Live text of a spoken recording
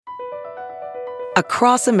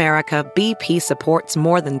Across America, BP supports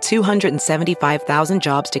more than 275,000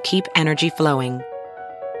 jobs to keep energy flowing.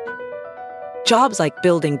 Jobs like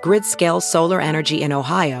building grid-scale solar energy in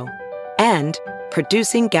Ohio and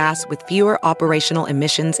producing gas with fewer operational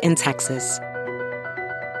emissions in Texas.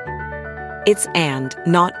 It's and,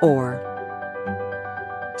 not or.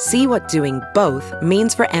 See what doing both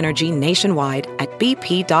means for energy nationwide at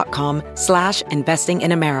bp.com/investing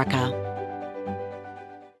in America.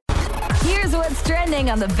 Here's what's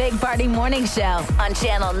trending on the Big Party Morning Show on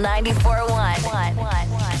Channel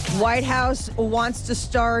 94.1. White House wants to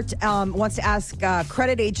ask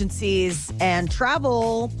credit agencies and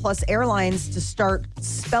travel plus airlines to start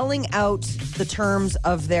spelling out the terms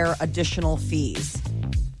of their additional fees.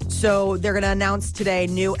 So they're going to announce today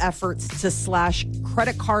new efforts to slash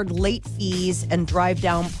credit card late fees and drive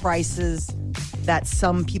down prices that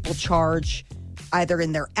some people charge either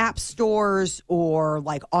in their app stores or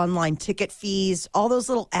like online ticket fees, all those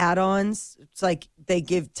little add-ons. It's like they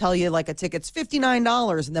tell you like a ticket's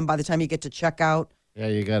 $59, and then by the time you get to checkout,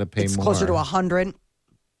 you got to pay it's more. closer to $100.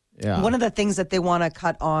 Yeah. One of the things that they want to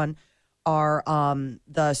cut on are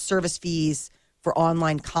the service fees for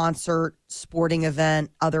online concert, sporting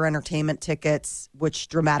event, other entertainment tickets, which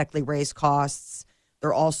dramatically raise costs.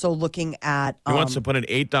 They're also looking at... He wants to put an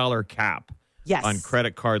 $8 cap on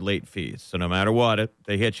credit card late fees. So no matter what,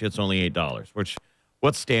 they hit you, it's only $8.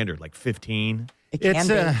 What's standard, like 15? It can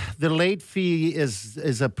be. The late fee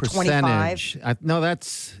is a percentage.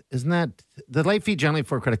 25? Isn't that the late fee generally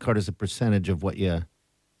for a credit card is a percentage of what you...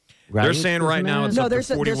 Right? They're saying right now it's up to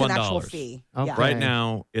 $41. There's an actual fee. Okay. Yeah. Right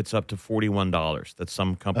now, it's up to $41 that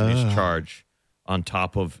some companies charge on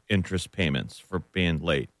top of interest payments for being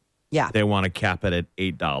late. Yeah. They want to cap it at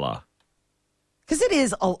 $8. Because it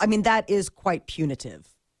is, that is quite punitive.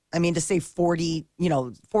 I mean, to say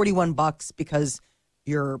 $41 because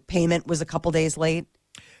your payment was a couple days late.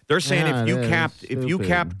 They're saying if you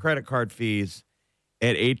capped credit card fees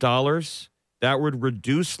at $8, that would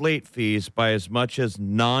reduce late fees by as much as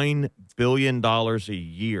 $9 billion a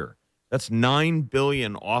year. That's $9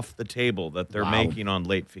 billion off the table that they're making on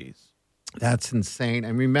late fees. That's insane.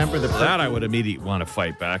 And remember that I would immediately want to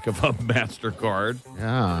fight back if I'm MasterCard.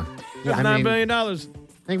 Yeah. $9 billion.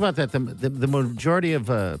 Think about that. The majority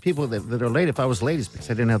of people that are late, if I was late, it's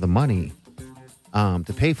because I didn't have the money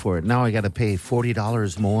to pay for it. Now I got to pay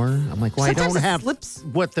 $40 more. I'm like, well, Sometimes I don't have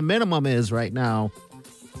what the minimum is right now.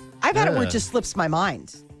 I've had it where it just slips my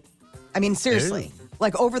mind. I mean, seriously.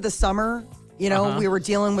 Like over the summer, we were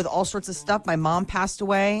dealing with all sorts of stuff. My mom passed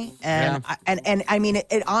away, and I mean,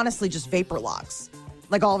 it honestly just vapor locks.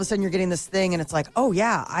 Like all of a sudden, you're getting this thing, and it's like, oh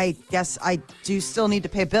yeah, I guess I do still need to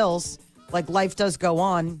pay bills. Like life does go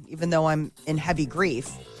on, even though I'm in heavy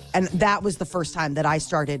grief. And that was the first time that I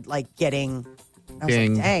started like getting. I was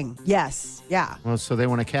like, dang, yes, yeah. Well, so they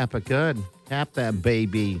want to cap it good. Cap that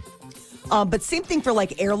baby. But same thing for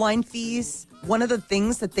like airline fees. One of the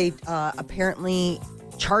things that they apparently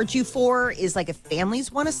charge you for is like if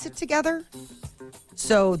families want to sit together.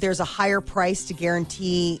 So there's a higher price to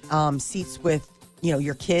guarantee seats with,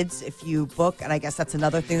 your kids if you book. And I guess that's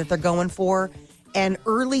another thing that they're going for. And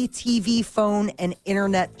early TV, phone, and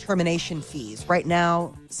internet termination fees. Right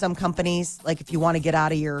now, some companies, like if you want to get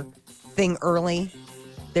out of your thing early,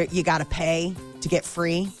 you got to pay to get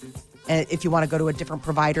free. And if you want to go to a different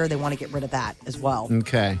provider, they want to get rid of that as well.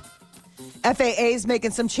 Okay. FAA is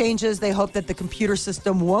making some changes. They hope that the computer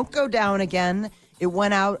system won't go down again. It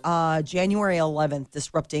went out January 11th,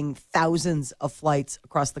 disrupting thousands of flights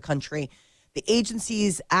across the country. The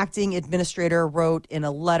agency's acting administrator wrote in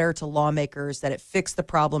a letter to lawmakers that it fixed the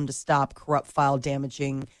problem to stop corrupt file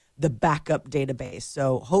damaging the backup database.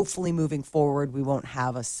 So hopefully moving forward, we won't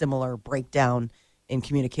have a similar breakdown in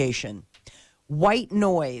communication. White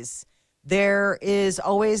noise. There is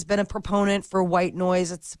always been a proponent for white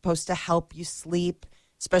noise. It's supposed to help you sleep,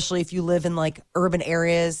 especially if you live in like urban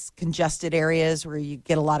areas, congested areas where you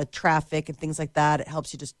get a lot of traffic and things like that. It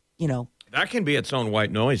helps you just, That can be its own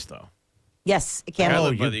white noise, though. Yes, it can. I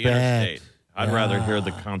live by the interstate. I'd rather hear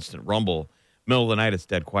the constant rumble. Middle of the night, it's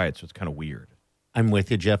dead quiet, so it's kind of weird. I'm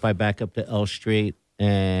with you, Jeff. I back up to L Street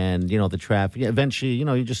and, the traffic. Eventually,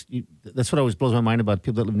 that's what always blows my mind about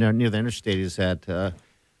people that live near the interstate is that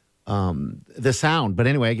the sound. But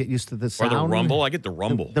anyway, I get used to the sound. Or the rumble. I get the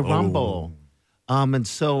rumble. The rumble. And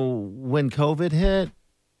so when COVID hit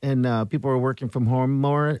and people were working from home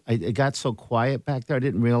more, it got so quiet back there, I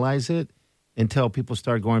didn't realize it until people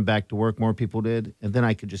started going back to work. More people did. And then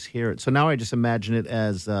I could just hear it. So now I just imagine it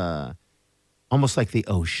as almost like the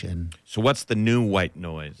ocean. So what's the new white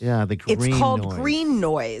noise? Yeah, the green noise. It's called green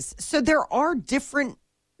noise. So there are different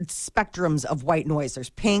spectrums of white noise. There's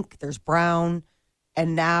pink, there's brown,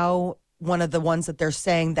 And now one of the ones that they're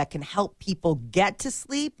saying that can help people get to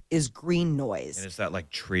sleep is green noise. And is that like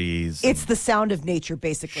trees? It's the sound of nature,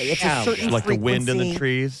 basically. It's a certain like frequency. the wind in the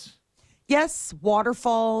trees? Yes,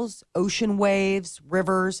 waterfalls, ocean waves,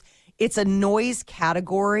 rivers. It's a noise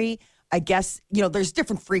category. I guess, there's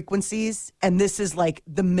different frequencies, and this is like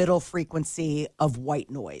the middle frequency of white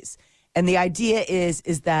noise. And the idea is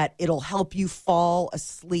that it'll help you fall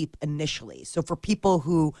asleep initially. So for people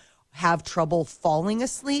who have trouble falling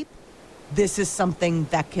asleep, this is something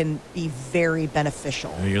that can be very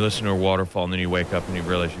beneficial. You listen to a waterfall and then you wake up and you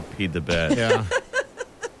realize you peed the bed. Yeah.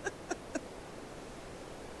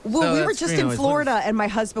 Well, So we were that's just green in noise. Florida, and my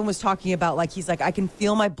husband was talking about, he's like, I can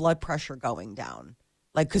feel my blood pressure going down,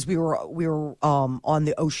 because we were on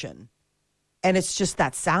the ocean, and it's just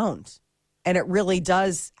that sound, and it really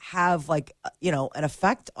does have an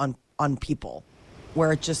effect on people,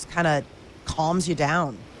 where it just kind of calms you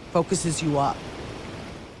down, focuses you up.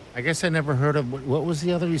 I guess I never heard of what was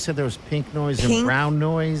the other? You said there was pink noise and Pink brown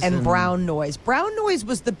noise and brown noise. Brown noise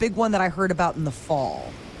was the big one that I heard about in the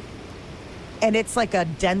fall. And it's like a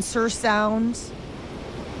denser sound.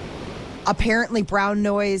 Apparently, brown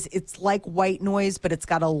noise, it's like white noise, but it's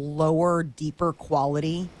got a lower, deeper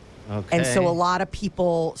quality. Okay. And so a lot of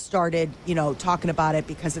people started, talking about it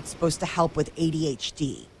because it's supposed to help with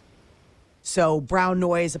ADHD. So brown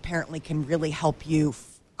noise apparently can really help you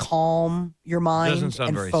calm your mind Doesn't sound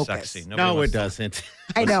and very focus. sexy. No, wants it to doesn't.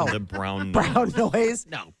 I know. listen to brown noise. Brown noise.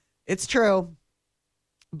 No. It's true.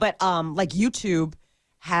 But like YouTube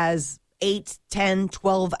has 8, 10,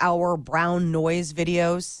 12-hour brown noise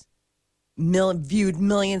videos viewed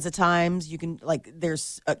millions of times. You can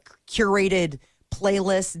there's a curated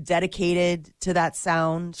playlist dedicated to that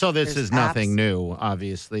sound. So this There's is nothing apps. new,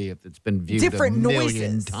 obviously, if it's been viewed Different a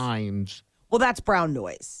million noises. times. Well, that's brown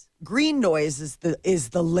noise. Green noise is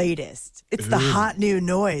the latest. It's the hot new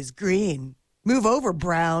noise. Green. Move over,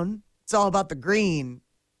 brown. It's all about the green.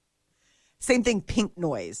 Same thing. Pink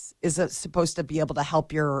noise is supposed to be able to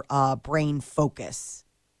help your brain focus.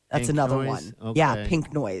 That's Pink another noise? one. Yeah, Okay.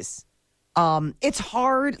 pink noise. It's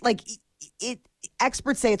hard.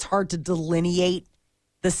 Experts say it's hard to delineate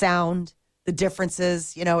the sound, the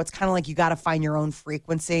differences. It's kind of like you got to find your own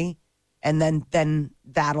frequency, and then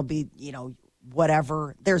that'll be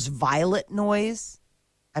whatever. There's violet noise.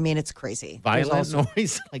 I mean, it's crazy. There's Violent also-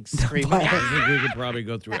 noise, like screaming. I think we could probably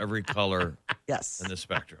go through every color Yes, in the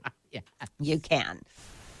spectrum. you can.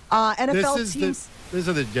 NFL teams.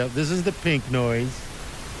 This is the pink noise.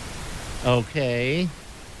 Okay.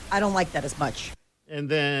 I don't like that as much. And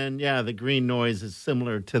then, the green noise is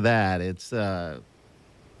similar to that. It's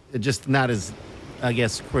just not as, I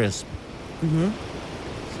guess, crisp.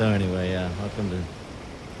 Mm-hmm. So anyway, welcome to...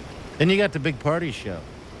 Then you got the big party show.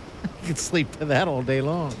 You can sleep to that all day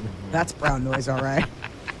long. That's brown noise, all right.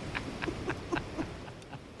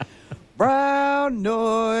 Brown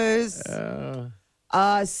noise.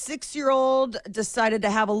 A 6-year-old decided to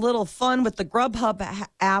have a little fun with the Grubhub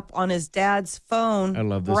app on his dad's phone. I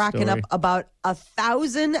love this racking story. up about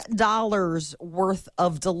 $1,000 worth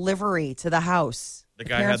of delivery to the house. The The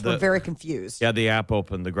guy parents had the- were very confused. He had the app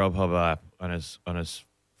open, the Grubhub app on his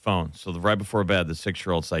phone. So right before bed, the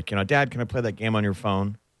 6-year-old's like, Dad, can I play that game on your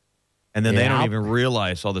phone? And then they don't Yeah. even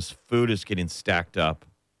realize all this food is getting stacked up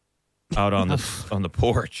out on the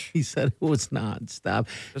porch. He said it was nonstop.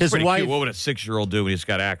 That's His pretty wife, cute. What would a 6-year-old do when he's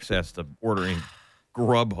got access to ordering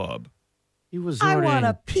Grubhub? he was I ordering want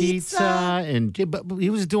a pizza. and but he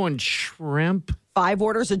was doing shrimp. 5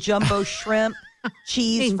 orders of jumbo shrimp,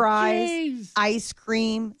 cheese fries, Jeez. ice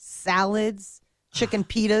cream, salads, chicken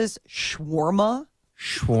pitas, shawarma.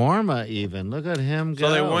 Shawarma even. Look at him go.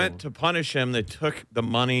 So they went to punish him. They took the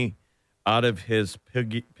money out of his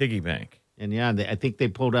piggy bank. And I think they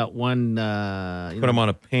pulled out one. Put him on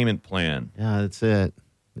a payment plan. Yeah, that's it.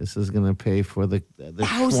 This is going to pay for the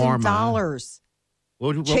shawarma. $1,000.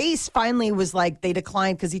 What- Chase finally was like, they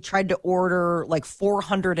declined because he tried to order like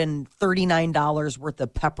 $439 worth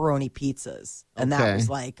of pepperoni pizzas. And that Okay. was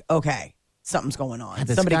like, okay, something's going on.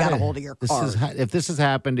 That's Somebody got gotta- a hold of your this card. is if this has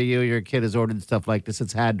happened to you, your kid has ordered stuff like this,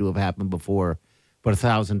 it's had to have happened before. But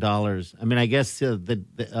 $1,000. I mean, I guess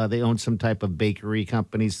they own some type of bakery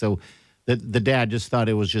company, so the dad just thought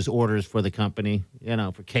it was just orders for the company,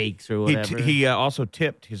 for cakes or whatever. He also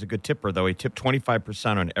tipped. He's a good tipper, though. He tipped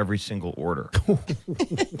 25% on every single order.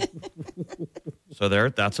 So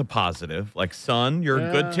that's a positive. Like, son, you're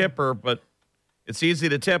a good tipper, but it's easy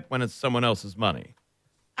to tip when it's someone else's money.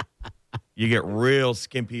 You get real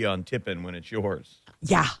skimpy on tipping when it's yours.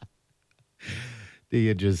 Yeah. Do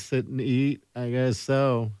you just sit and eat? I guess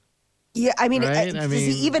so. Yeah, I mean, Right? does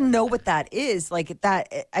he even know what that is? Like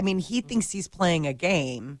that, I mean, he thinks he's playing a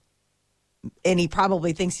game, and he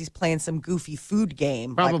probably thinks he's playing some goofy food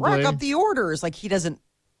game. Probably. Like, rack up the orders. Like, he doesn't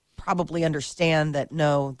probably understand that,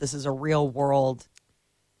 no, this is a real world.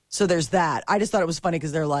 So there's that. I just thought it was funny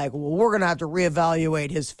because they're like, well, we're going to have to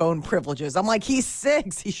reevaluate his phone privileges. I'm like, he's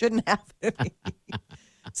 6. He shouldn't have it.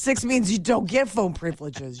 6 means you don't get phone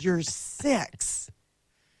privileges. You're 6.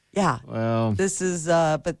 Yeah. Well, This is,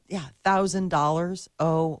 but yeah, $1,000.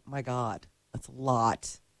 Oh my God. That's a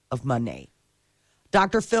lot of money.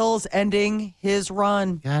 Dr. Phil's ending his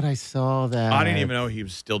run. God, I saw that. I didn't even know he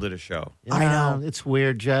still did a show. Yeah, I know. It's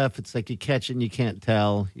weird, Jeff. It's like you catch it and you can't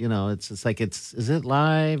tell. You know, it's like is it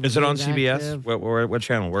live? Is it on CBS? active? What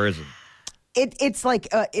channel? Where is it? It's like,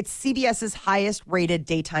 it's CBS's highest rated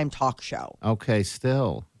daytime talk show. Okay,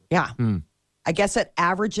 still. Yeah. I guess it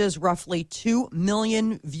averages roughly 2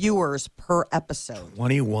 million viewers per episode.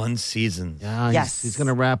 21 seasons. Yeah, Yes. he's going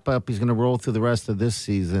to wrap up. He's going to roll through the rest of this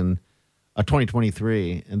season,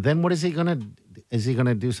 2023. And then what is he going to is he going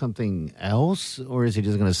to do something else, or is he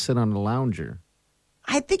just going to sit on the lounger?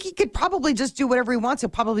 I think he could probably just do whatever he wants. He'll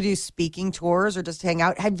probably do speaking tours or just hang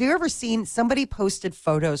out. Have you ever seen somebody posted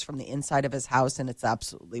photos from the inside of his house, and it's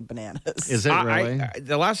absolutely bananas. Is it really?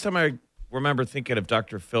 The last time I remember thinking of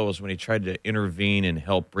Dr. Phil was when he tried to intervene and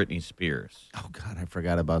help Britney Spears. Oh God, I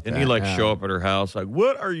forgot about that. Didn't he Yeah. show up at her house like,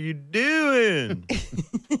 "What are you doing?"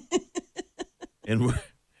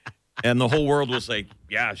 and the whole world was like,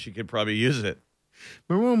 "Yeah, she could probably use it."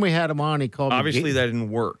 Remember when we had him on? He called Obviously, me. that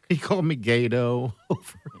didn't work. He called me Gato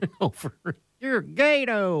over and over. You're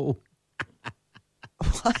Gato.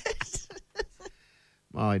 What?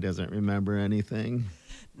 Molly doesn't remember anything.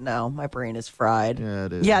 No, my brain is fried. Yeah,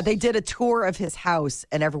 it is. Yeah, they did a tour of his house,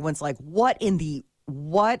 and everyone's like, what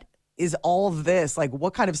is all of this? Like,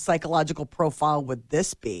 what kind of psychological profile would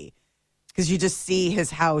this be? Because you just see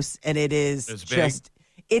his house, and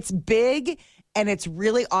it's big, and it's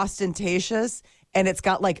really ostentatious, and it's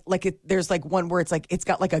got there's one where it's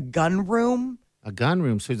got like a gun room. A gun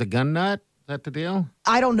room. So he's a gun nut? Is that the deal?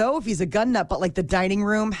 I don't know if he's a gun nut, but like the dining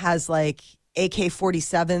room has like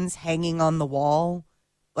AK-47s hanging on the wall.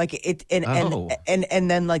 Like it, and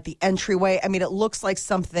then like the entryway. I mean, it looks like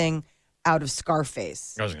something out of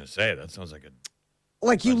Scarface. I was going to say, that sounds like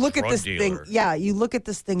Like you a look at drug this dealer. thing. Yeah, you look at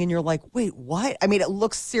this thing and you're like, wait, what? I mean, it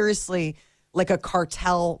looks seriously like a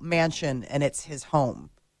cartel mansion, and it's his home.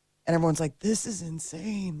 And everyone's like, this is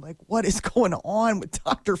insane. Like, what is going on with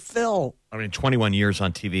Dr. Phil? I mean, 21 years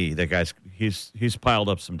on TV. That guy's he's piled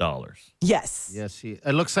up some dollars. Yes. Yes.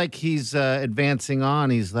 It looks like he's advancing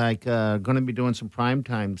on. He's like going to be doing some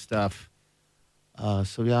primetime stuff.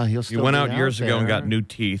 So, yeah, he'll still You went be out years ago and there. got new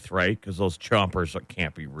teeth, right? Because those chompers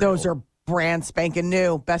can't be real. Those are brand spanking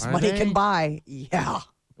new. Best Are money they? can buy. Yeah.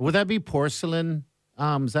 Would that be porcelain?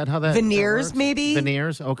 Is that how that Veneers, works? maybe?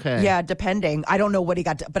 Veneers? Okay. Yeah, depending. I don't know what he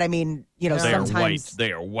got, but I mean, they sometimes. are white.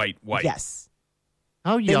 They are white. Yes.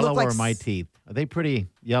 How look yellow like are my teeth? Are they pretty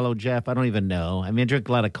yellow, Jeff? I don't even know. I mean, I drink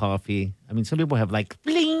a lot of coffee. I mean, some people have like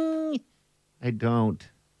bling. I don't.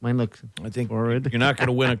 Mine look I think horrid. you're not going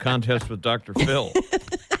to win a contest with Dr. Phil.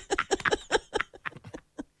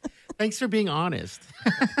 Thanks for being honest.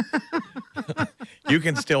 You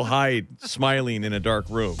can still hide smiling in a dark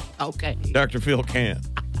room. Okay. Dr. Phil can.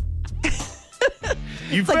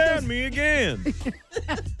 You found me again.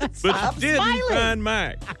 But Stop you didn't smiling. find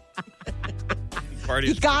Mac.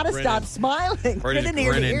 You gotta stop smiling. Party's Grinning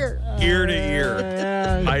ear to grinning ear. ear to ear.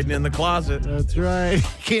 Yeah, Hiding in the closet. that's right.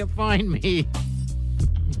 Can't find me.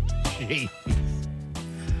 Jeez.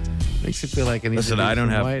 Makes you feel like I need Listen, to do I don't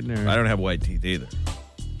some have whitener. white teeth either.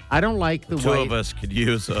 I don't like the Two white. of us could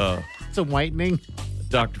use Some whitening.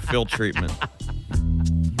 Dr. Phil treatment.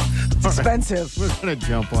 It's expensive. We're gonna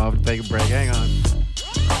jump off and take a break. Hang on.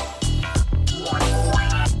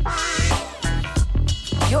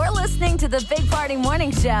 You're listening to the Big Party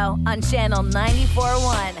Morning Show on Channel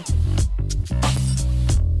 94.1.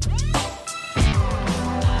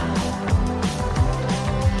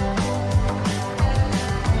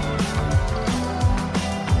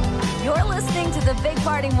 You're listening to the Big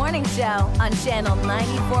Party Morning Show on Channel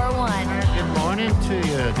 94.1. Good morning to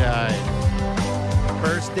you guys.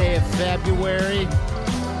 First day of February.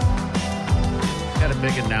 Got a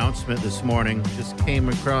big announcement this morning. Just came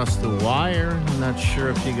across the wire. I'm not sure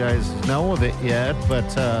if you guys know of it yet, but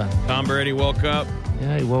Tom Brady woke up,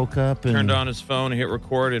 yeah, he woke up and turned on his phone, hit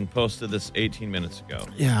record, and posted this 18 minutes ago.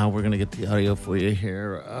 Yeah, we're gonna get the audio for you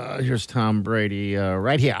here. Here's Tom Brady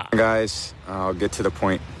right here. Guys, I'll get to the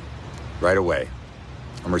point right away.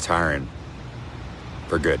 I'm retiring.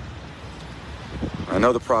 For good. I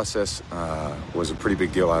know the process was a pretty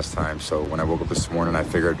big deal last time, so when I woke up this morning, I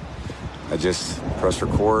figured I'd just press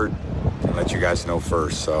record and let you guys know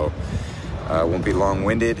first. So I won't be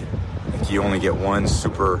long-winded. Like, you only get one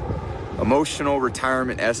super emotional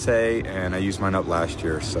retirement essay, and I used mine up last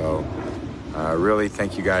year. So really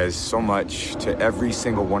thank you guys so much, to every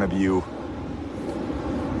single one of you,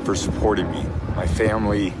 for supporting me, my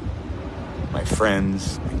family, my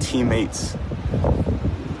friends, my teammates,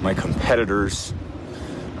 my competitors.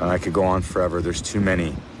 I could go on forever. There's too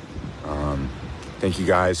many. Thank you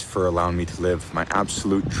guys for allowing me to live my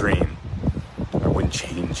absolute dream. I wouldn't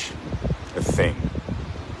change a thing.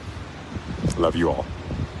 Love you all.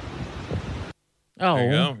 Oh, There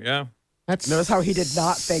you go. Yeah. Notice how he did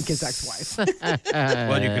not thank his ex-wife.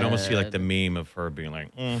 Well, you can almost see like the meme of her being like,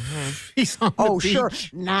 he's on the beach. Sure.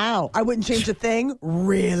 Now, I wouldn't change a thing.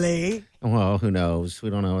 Really? Well, who knows?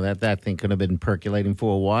 We don't know. That thing could have been percolating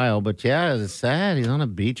for a while. But yeah, it's sad. He's on a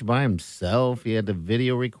beach by himself. He had to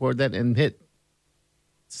video record that and hit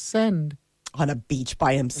send. On a beach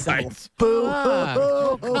by himself. Right.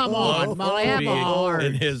 Boo. Come on, Molly. Have a being heart.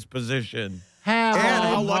 in his position. Have And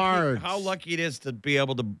a how heart. lucky it is to be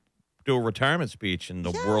able to do a retirement speech and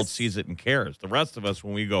the world sees it and cares. The rest of us,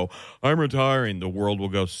 when we go, I'm retiring, the world will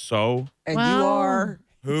go, so? And Well, you are.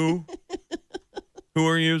 Who? Who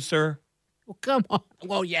are you, sir? Well, come on.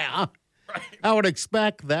 Well, yeah. I would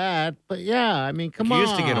expect that. But yeah, I mean, come on. You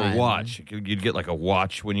used to get a watch. You'd get like a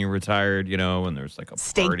watch when you retired, and there's like a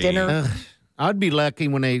Steak party. dinner. I'd be lucky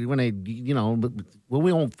when they, well,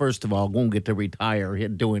 we won't, first of all, won't get to retire here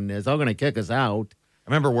doing this. They're going to kick us out. I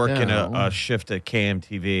remember working Yeah. a shift at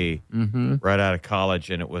KMTV right out of college,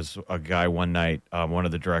 and it was a guy one night, one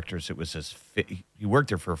of the directors, it was he worked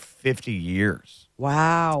there for 50 years.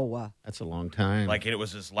 Wow. That's a long time. Like, it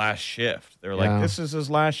was his last shift. They were Yeah. like, this is his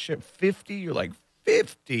last shift. 50? You're like,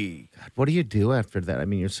 50? What do you do after that? I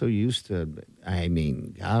mean, you're so used to, I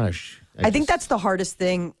mean, gosh. I think that's the hardest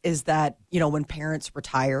thing is that, when parents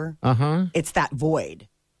retire, Uh-huh. it's that void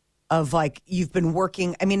of like, you've been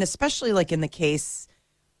working. I mean, especially like in the case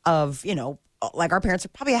of, like our parents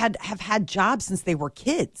probably have had jobs since they were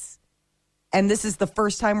kids. And this is the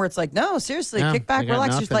first time where it's like, no, seriously, Yeah, kick back, they got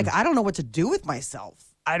relax. Just like, nothing. I don't know what to do with myself.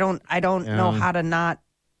 I don't know how to not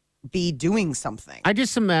be doing something. I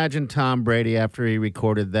just imagine Tom Brady after he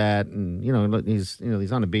recorded that, and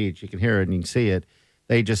he's on the beach. You can hear it and you can see it.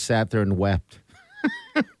 They just sat there and wept.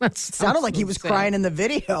 Sounded like he was crying in the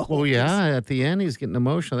video. Well, yeah. At the end, he's getting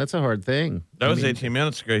emotional. That's a hard thing. That was 18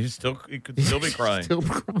 minutes ago. He could still be crying. Still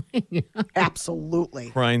crying. Yeah. Absolutely.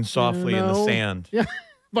 Crying softly in the No. sand. Yeah,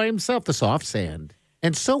 by himself, the soft sand,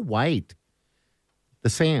 and so white. The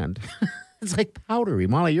sand, it's like powdery.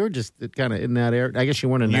 Molly, you're just kind of in that area. I guess you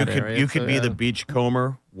weren't in that area. You could be the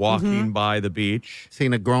beachcomber walking by the beach,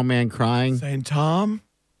 seeing a grown man crying. saying, "Tom,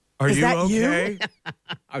 are Is you that you?" okay?"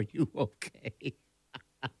 Are you okay?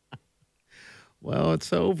 Well,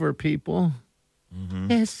 it's over, people.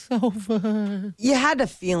 It's over. You had a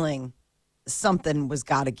feeling something was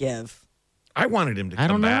got to give. I wanted him to come I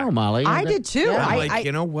don't back. know, Molly. I did too. Yeah, I'm I- like,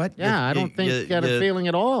 you know what? yeah, I don't think you got a feeling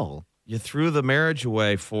at all. You threw the marriage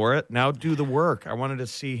away for it. Now do the work. I wanted to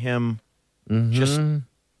see him just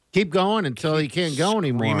Keep going until he can't go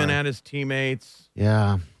anymore. screaming at his teammates.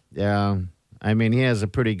 Yeah. I mean, he has a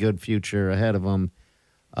pretty good future ahead of him,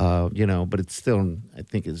 but it's still, I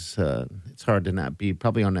think, it's hard to not be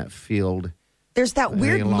probably on that field. There's that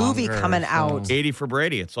weird Any movie longer, coming so- out. 80 for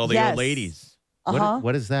Brady. It's all the Yes. old ladies. Uh-huh.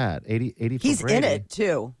 What is that? 80 for He's Brady? in it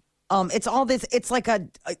too. It's all this. It's like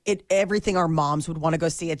everything our moms would want to go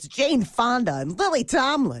see. It's Jane Fonda and Lily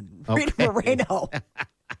Tomlin, Rita Moreno,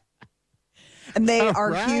 and they All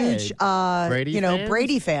are right. huge, Brady fans?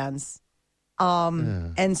 Brady fans.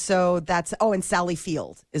 And so that's and Sally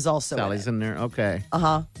Field is also Sally's in in there. Okay.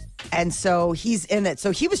 it. And so he's in it.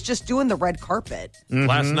 So he was just doing the red carpet.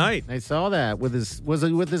 Last night. I saw that was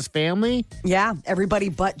it with his family? Yeah, everybody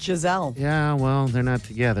but Giselle. Yeah, well, they're not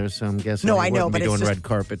together, so I'm guessing No, they I know, wouldn't but be it's doing just- red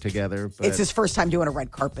carpet together. But, It's his first time doing a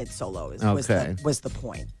red carpet solo. Okay. Was the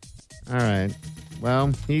point? all right.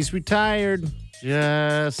 Well, he's retired.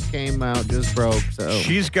 Just came out, just broke. So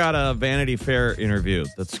She's got a Vanity Fair interview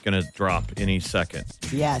that's going to drop any second.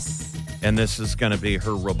 Yes. And this is going to be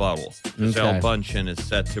her rebuttal. Giselle Okay. Bundchen is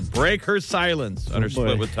set to break her silence on her boy.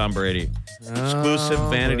 split with Tom Brady. Exclusive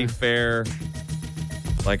Vanity Fair,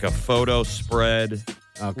 like a photo spread.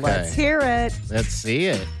 okay. Let's hear it. Let's see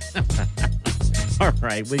it. All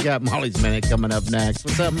right, we got Molly's Minute coming up next.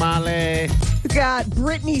 What's up, Molly? We got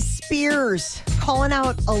Britney Spears calling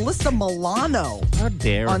out Alyssa Milano How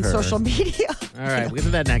dare on her. social media. All right, we'll get to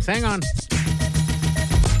that next. Hang on.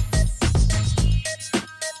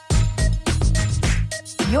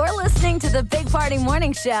 You're listening to the Big Party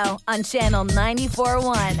Morning Show on Channel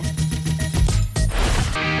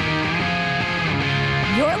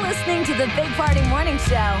 94.1. You're listening to the Big Party Morning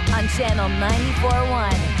Show on Channel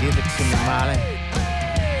 94.1. Give it to me, Molly.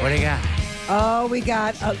 What do you got? Oh, we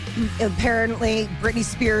got apparently Britney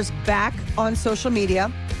Spears back on social media,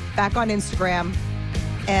 back on Instagram,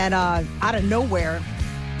 and out of nowhere,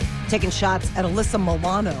 taking shots at Alyssa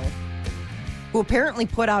Milano, who apparently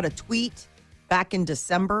put out a tweet back in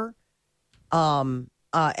December. And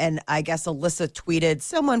I guess Alyssa tweeted,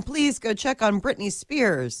 "Someone please go check on Britney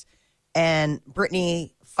Spears." And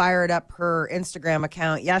Britney fired up her Instagram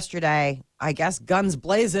account yesterday, I guess guns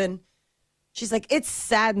blazing. She's like, "It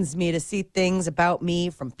saddens me to see things about me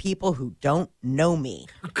from people who don't know me."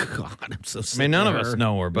 God, I'm so sick. I mean, none of us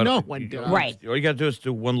know her, but no one does. Right. All you got to do is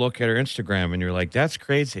do one look at her Instagram, and you're like, "That's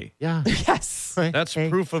crazy. Yeah. Yes. That's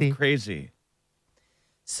proof of crazy."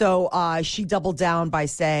 So she doubled down by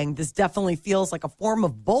saying, "This definitely feels like a form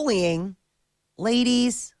of bullying.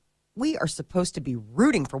 Ladies, we are supposed to be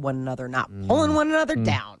rooting for one another, not pulling one another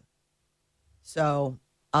down." So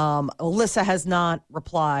Alyssa has not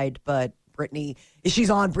replied, but she's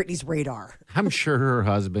on Britney's radar. I'm sure her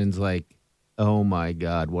husband's like, "Oh my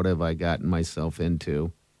God, what have I gotten myself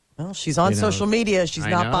into?" Well, she's on social media. She's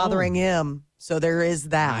not know. bothering him. So there is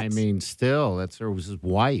that. I mean, still, that's his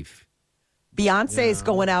wife. Beyonce's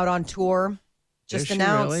going out on tour. Just Is she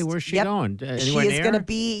announced. really? Where's she Yep. going? She Anywhere is near? going to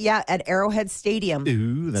be, at Arrowhead Stadium.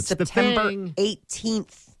 Ooh, that's September the thing.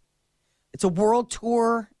 18th. It's a world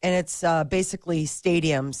tour, and it's basically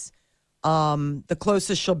stadiums. The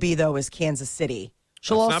closest she'll be, though, is Kansas City.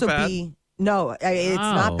 She'll That's also not bad. be... No, it's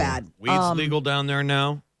not bad. Weed's legal down there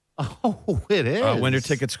now. Oh, it is. When do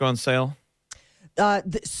tickets go on sale?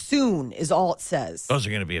 Soon is all it says. Those are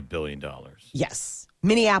going to be $1 billion. Yes.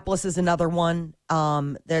 Minneapolis is another one.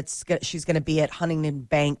 She's going to be at Huntington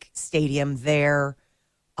Bank Stadium there.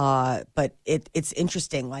 But it's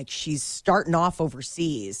interesting. Like, she's starting off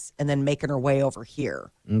overseas and then making her way over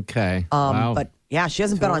here. Okay. Wow. But yeah, she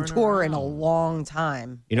hasn't been on tour in a long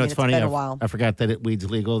time. You know, it's funny. Been a while. I forgot that weed's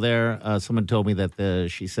legal there. Someone told me that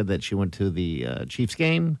she said that she went to the Chiefs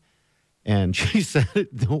game, and she said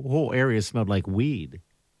the whole area smelled like weed.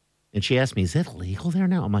 And she asked me, "Is it legal there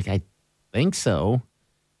now?" I'm like, "I think so."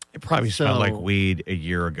 It probably smelled like weed a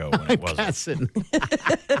year ago when it wasn't. Guessing.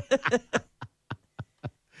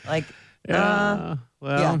 Like, Well,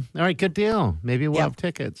 yeah. All right, good deal. Maybe we'll Yeah. have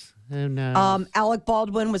tickets. And Alec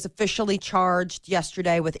Baldwin was officially charged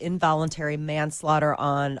yesterday with involuntary manslaughter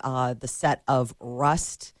on the set of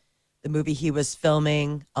Rust, the movie he was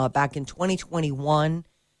filming back in 2021.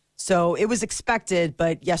 So it was expected,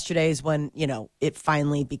 but yesterday is when, it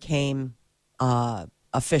finally became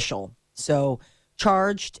official. So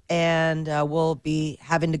charged and will be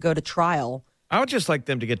having to go to trial. I would just like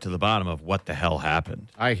them to get to the bottom of what the hell happened.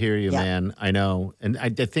 I hear you, Yeah. man. I know. And I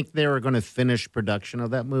think they were going to finish production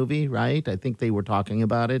of that movie, right? I think they were talking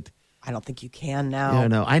about it. I don't think you can now. Yeah,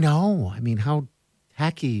 no, I know. I mean, how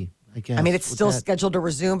tacky, I guess. I mean, it's with still that. scheduled to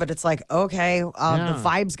resume, but it's like, okay, the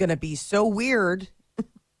vibe's going to be so weird.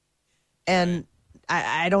 And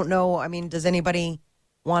I don't know. I mean, does anybody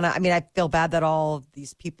want to? I mean, I feel bad that all of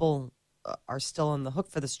these people are still on the hook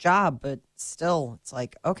for this job, but still, it's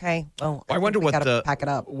like, okay, well, I wonder think we gotta pack it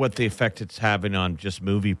up. what the effect it's having on just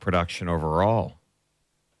movie production overall.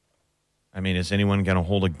 I mean, is anyone going to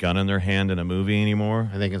hold a gun in their hand in a movie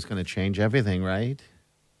anymore? I think it's going to change everything, right?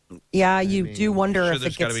 Yeah, you do wonder Sure, if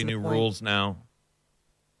there's it got gets to be to the new point- rules now.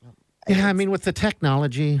 Yeah, I mean, with the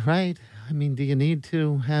technology, right? I mean, do you need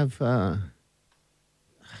to have...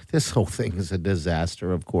 this whole thing is a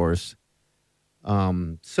disaster, of course.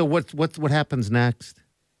 So what happens next?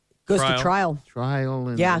 Goes to trial. Trial?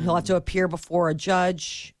 And, Yeah, he'll have to appear before a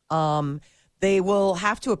judge. They will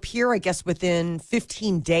have to appear, I guess, within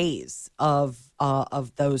 15 days of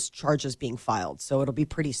those charges being filed. So it'll be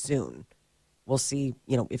pretty soon. We'll see,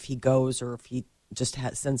 if he goes or if he just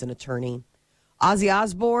sends an attorney. Ozzy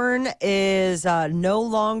Osbourne is no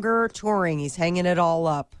longer touring. He's hanging it all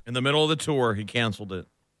up. In the middle of the tour, he canceled it.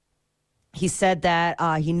 He said that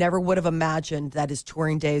he never would have imagined that his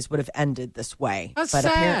touring days would have ended this way. That's but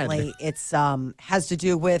sad. apparently it's has to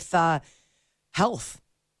do with health.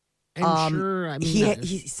 And sure, I mean...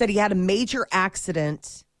 He said he had a major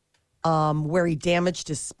accident where he damaged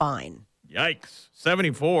his spine. Yikes.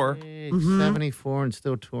 74. 74 and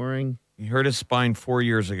still touring. He hurt his spine 4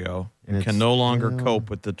 years ago and And can it's no longer still- cope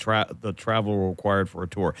with the travel required for a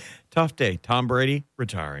tour. Tough day. Tom Brady,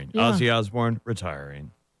 retiring. Yeah. Ozzy Osbourne,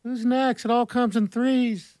 retiring. Who's next? It all comes in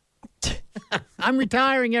threes. I'm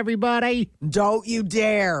retiring, everybody. Don't you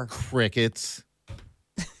dare. Crickets.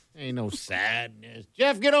 Ain't no sadness.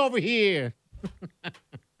 Jeff, get over here.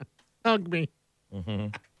 Hug me.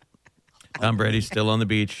 Tom Brady's still on the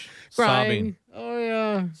beach, Crying. sobbing. Oh,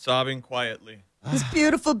 yeah. Sobbing quietly. This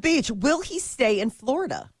beautiful beach. Will he stay in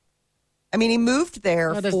Florida? I mean, he moved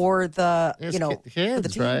there for the, His for kids, the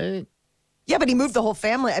team. right? Yeah, but he moved the whole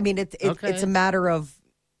family. I mean, it's a matter of,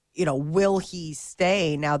 will he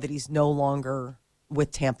stay now that he's no longer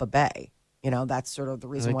with Tampa Bay? That's sort of the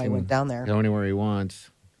reason why he went down there. Go anywhere he wants.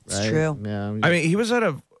 Right? It's true. Yeah. I mean, he was at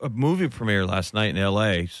a movie premiere last night in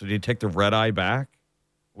L.A., so did he take the red eye back?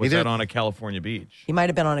 Was that on a California beach? He might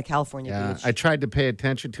have been on a California beach. I tried to pay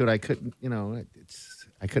attention to it. I couldn't,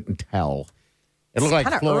 I couldn't tell. It looked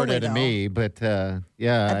like Florida to me, but yeah.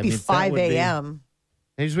 That'd be 5 a.m.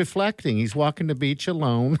 He's reflecting. He's walking the beach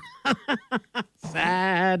alone.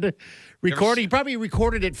 Sad. Recording. He probably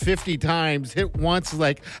recorded it 50 times. Hit once,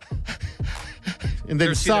 like, and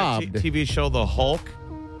then sobbed. That TV show The Hulk?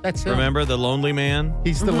 That's him. Remember the lonely man?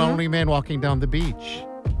 He's the lonely man walking down the beach.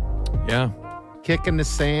 Yeah. Kicking the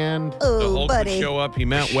sand. The Oh, Hulk buddy. would show up. He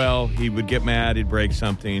meant well. He would get mad. He'd break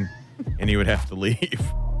something, and he would have to leave.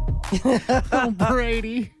 Oh,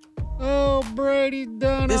 Brady. Oh, Brady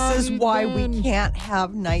done. This is why we can't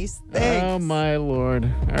have nice things. Oh, my Lord.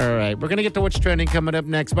 All right. We're going to get to what's trending coming up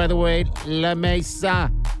next. By the way, La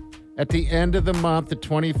Mesa. At the end of the month, the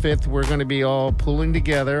 25th, we're going to be all pulling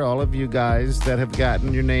together, all of you guys that have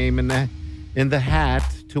gotten your name in the hat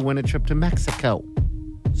to win a trip to Mexico.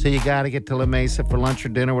 So you got to get to La Mesa for lunch or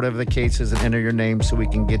dinner, whatever the case is, and enter your name so we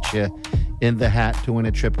can get you in the hat to win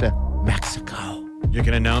a trip to Mexico. You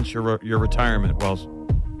can announce your retirement while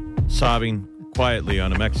sobbing quietly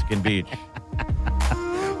on a Mexican beach.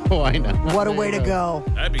 Oh, I know. What a way to go.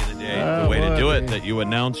 That'd be the day, the way to do it, that you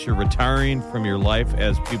announce you're retiring from your life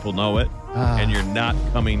as people know it, and you're not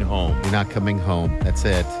coming home. You're not coming home. That's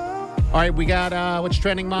it. All right, we got what's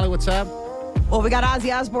trending, Molly. What's up? Well, we got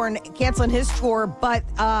Ozzy Osbourne canceling his tour, but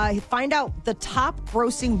find out the top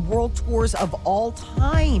grossing world tours of all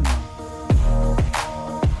time.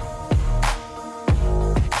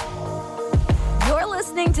 You're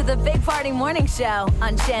listening to the Big Party Morning Show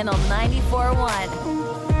on Channel 94.1.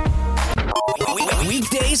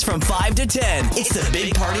 Weekdays from 5 to 10. It's the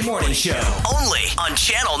Big Party Morning Show. Only on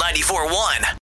Channel 94.1.